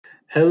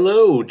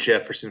Hello,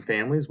 Jefferson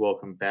families.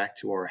 Welcome back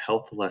to our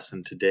health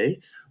lesson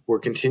today. We're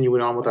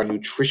continuing on with our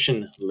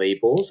nutrition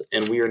labels,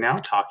 and we are now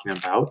talking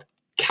about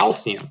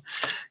calcium.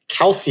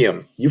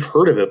 Calcium, you've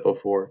heard of it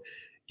before.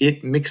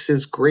 It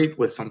mixes great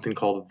with something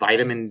called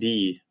vitamin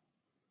D,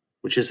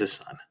 which is the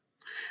sun.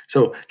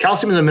 So,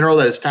 calcium is a mineral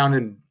that is found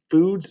in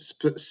foods,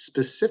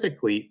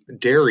 specifically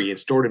dairy, and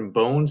stored in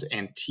bones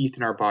and teeth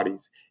in our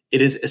bodies.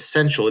 It is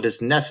essential, it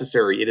is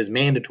necessary, it is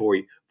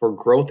mandatory for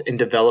growth and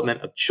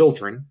development of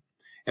children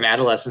and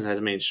adolescents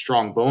has made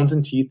strong bones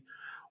and teeth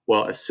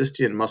while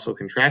assisting in muscle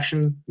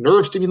contraction,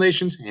 nerve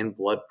stimulations, and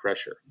blood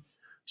pressure.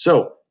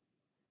 So,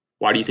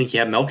 why do you think you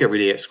have milk every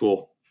day at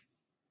school?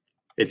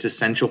 It's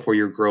essential for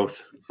your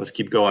growth. Let's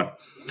keep going.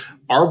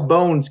 Our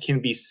bones can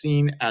be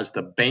seen as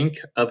the bank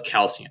of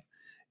calcium.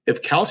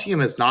 If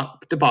calcium is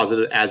not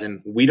deposited, as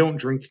in we don't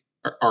drink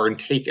or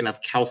intake enough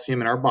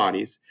calcium in our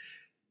bodies,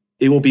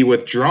 it will be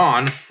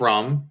withdrawn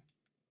from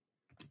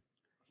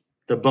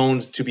the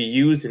bones to be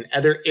used in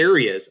other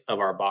areas of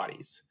our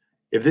bodies.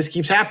 If this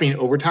keeps happening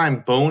over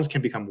time, bones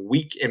can become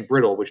weak and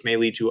brittle, which may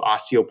lead to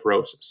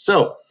osteoporosis.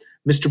 So,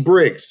 Mr.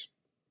 Briggs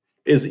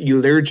is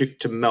allergic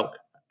to milk.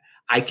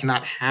 I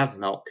cannot have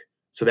milk.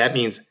 So that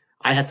means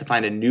I have to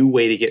find a new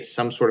way to get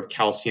some sort of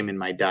calcium in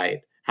my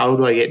diet. How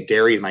do I get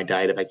dairy in my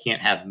diet if I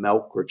can't have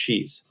milk or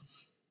cheese?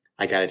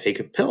 I got to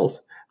take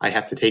pills. I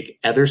have to take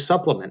other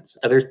supplements,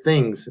 other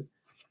things,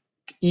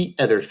 eat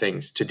other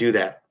things to do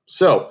that.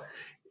 So,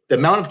 the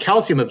amount of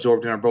calcium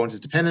absorbed in our bones is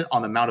dependent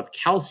on the amount of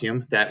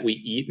calcium that we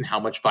eat and how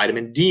much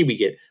vitamin D we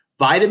get.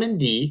 Vitamin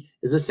D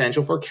is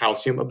essential for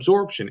calcium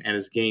absorption and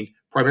is gained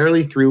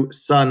primarily through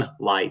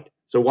sunlight.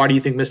 So why do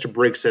you think Mr.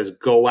 Briggs says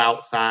go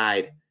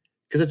outside?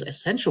 Because it's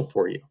essential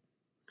for you.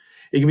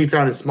 It can be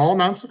found in small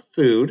amounts of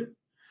food,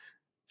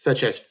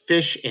 such as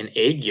fish and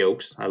egg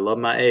yolks. I love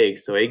my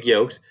eggs, so egg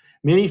yolks.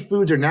 Many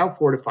foods are now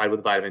fortified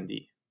with vitamin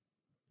D.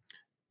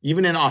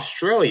 Even in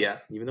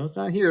Australia, even though it's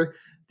not here,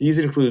 these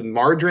include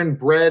margarine,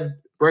 bread,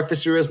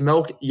 breakfast cereals,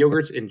 milk,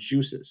 yogurts, and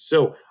juices.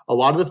 So a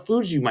lot of the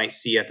foods you might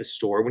see at the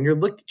store, when you're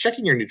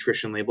checking your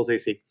nutrition labels, they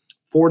say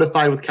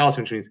fortified with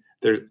calcium, which means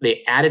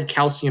they added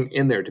calcium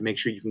in there to make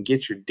sure you can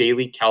get your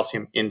daily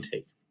calcium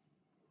intake.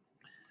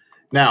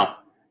 Now,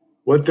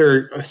 what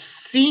they're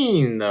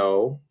seeing,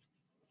 though,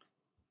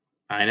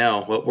 I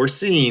know what we're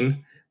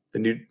seeing,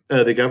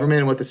 the government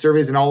and what the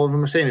surveys and all of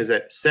them are saying is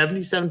that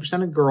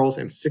 77% of girls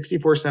and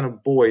 64%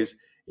 of boys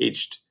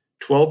aged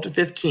 12 to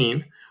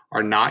 15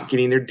 are not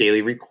getting their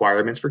daily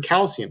requirements for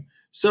calcium.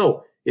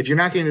 So if you're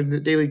not getting the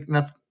daily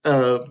enough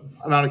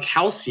amount of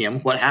calcium,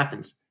 what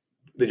happens?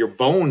 That your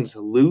bones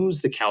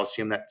lose the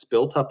calcium that's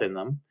built up in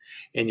them,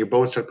 and your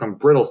bones start to become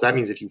brittle. So that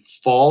means if you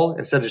fall,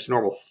 instead of just a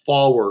normal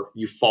fall where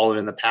you've fallen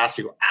in the past,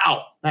 you go,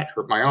 ow, that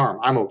hurt my arm.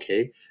 I'm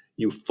okay.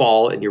 You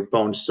fall and your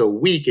bone's so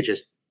weak, it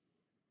just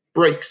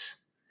breaks.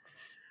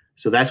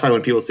 So that's why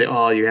when people say,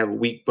 oh, you have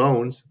weak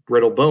bones,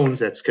 brittle bones,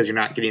 that's because you're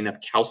not getting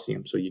enough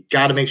calcium. So you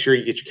got to make sure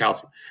you get your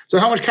calcium. So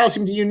how much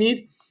calcium do you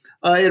need?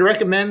 It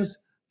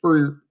recommends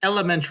for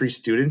elementary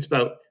students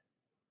about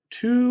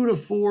 2 to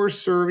 4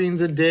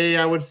 servings a day,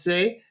 I would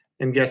say.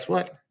 And guess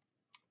what?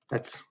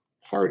 That's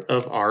part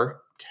of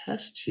our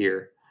test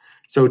here.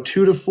 So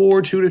 2 to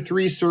 4, 2 to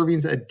 3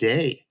 servings a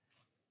day.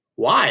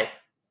 Why?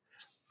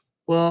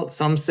 Well,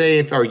 some say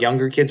if our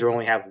younger kids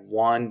only have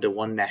 1 to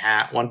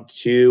 1.5, 1 to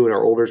 2, and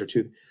our olders are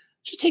 2,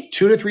 just take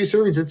 2 to 3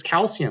 servings. It's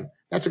calcium.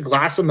 That's a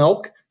glass of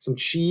milk, some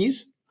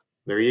cheese.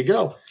 There you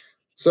go.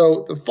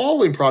 So the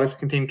following products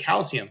contain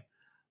calcium,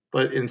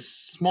 but in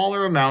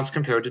smaller amounts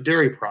compared to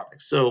dairy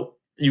products. So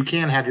you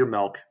can have your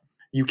milk.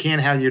 You can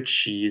have your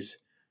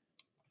cheese.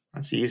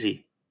 That's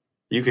easy.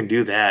 You can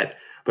do that.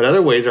 But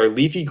other ways are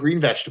leafy green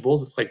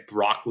vegetables. It's like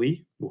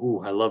broccoli.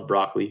 Ooh, I love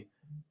broccoli.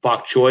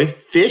 Bok choy.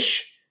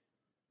 Fish.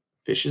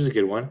 Fish is a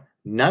good one.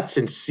 Nuts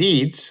and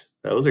seeds.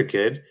 Those are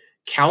good.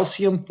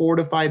 Calcium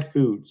fortified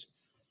foods.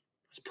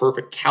 It's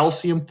perfect.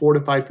 Calcium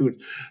fortified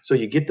foods. So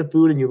you get the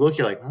food and you look,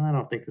 you're like, oh, I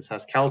don't think this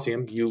has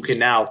calcium. You can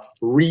now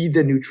read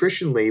the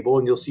nutrition label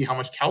and you'll see how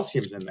much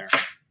calcium's in there.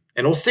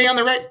 And it'll say on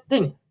the right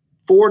thing,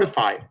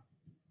 fortified.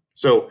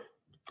 So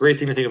great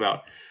thing to think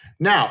about.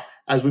 Now,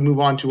 as we move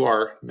on to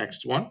our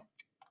next one,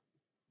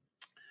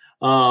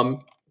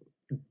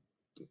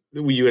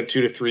 we went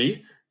 2 to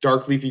 3.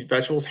 Dark leafy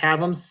vegetables have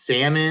them.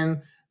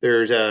 Salmon.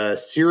 There's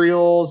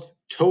cereals.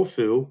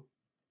 Tofu.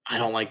 I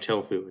don't like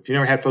tofu. If you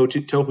never had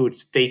tofu,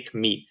 it's fake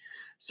meat.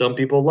 Some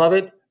people love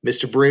it.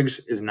 Mr. Briggs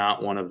is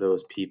not one of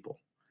those people.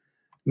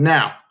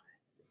 Now,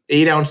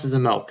 8 ounces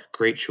of milk.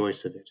 Great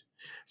choice of it.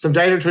 Some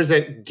dietary choices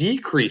that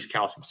decrease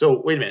calcium.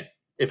 So wait a minute.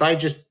 If I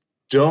just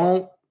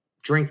don't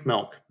drink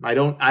milk, I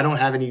don't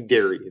have any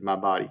dairy in my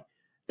body,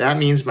 that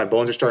means my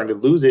bones are starting to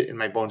lose it and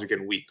my bones are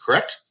getting weak,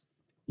 correct?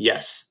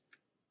 Yes.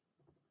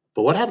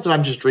 But what happens if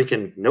I'm just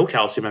drinking no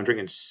calcium? I'm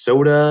drinking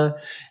soda,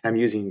 and I'm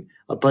using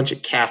a bunch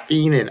of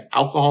caffeine and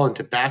alcohol and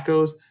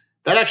tobaccos.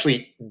 That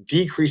actually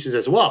decreases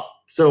as well.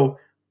 So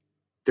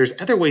there's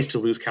other ways to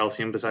lose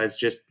calcium besides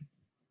just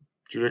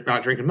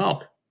not drinking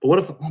milk. But what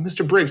if, well,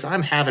 Mr. Briggs,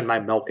 I'm having my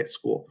milk at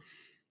school.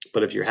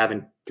 But if you're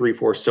having 3,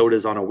 4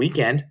 sodas on a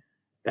weekend,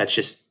 That's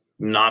just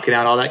knocking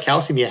out all that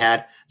calcium you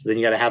had. So then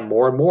you got to have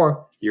more and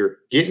more. You're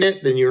getting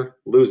it, then you're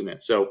losing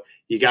it. So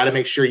you got to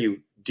make sure you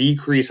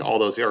decrease all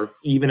those, or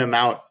even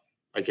amount,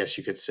 I guess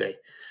you could say.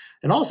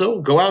 And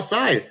also go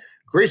outside.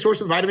 Great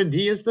source of vitamin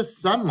D is the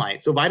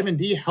sunlight. So vitamin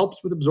D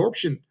helps with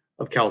absorption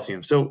of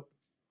calcium. So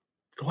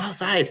go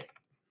outside.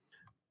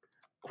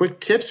 Quick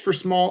tips for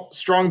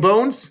strong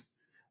bones: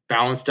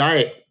 balanced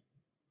diet,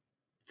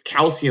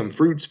 calcium,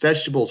 fruits,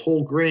 vegetables,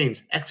 whole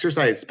grains,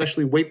 exercise,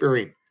 especially weight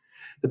bearing.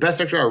 The best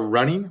exercise are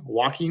running,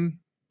 walking,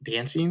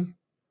 dancing,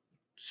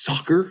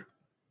 soccer,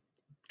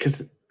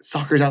 because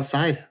soccer's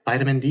outside.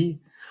 Vitamin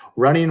D.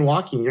 Running and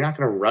walking. You're not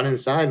going to run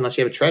inside unless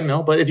you have a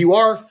treadmill. But if you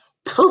are,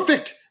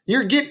 perfect.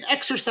 You're getting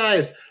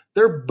exercise.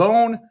 They're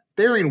bone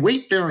bearing,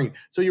 weight bearing.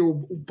 So your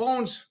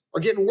bones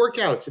are getting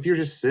workouts. If you're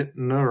just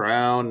sitting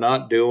around,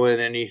 not doing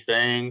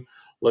anything,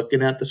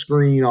 looking at the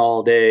screen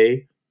all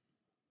day,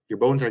 your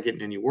bones aren't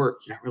getting any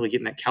work. You're not really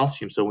getting that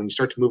calcium. So when you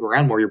start to move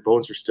around more, your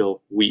bones are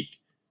still weak.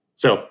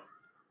 So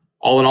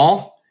all in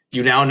all,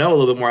 you now know a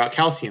little bit more about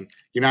calcium.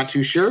 You're not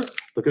too sure?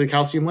 Look at the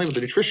calcium label,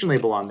 the nutrition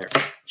label on there.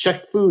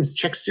 Check foods,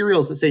 check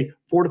cereals that say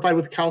fortified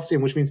with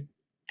calcium, which means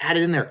add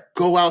it in there.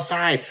 Go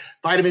outside.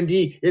 Vitamin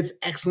D, it's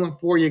excellent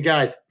for you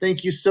guys.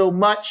 Thank you so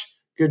much.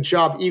 Good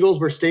job, Eagles.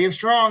 We're staying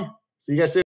strong. See you guys soon.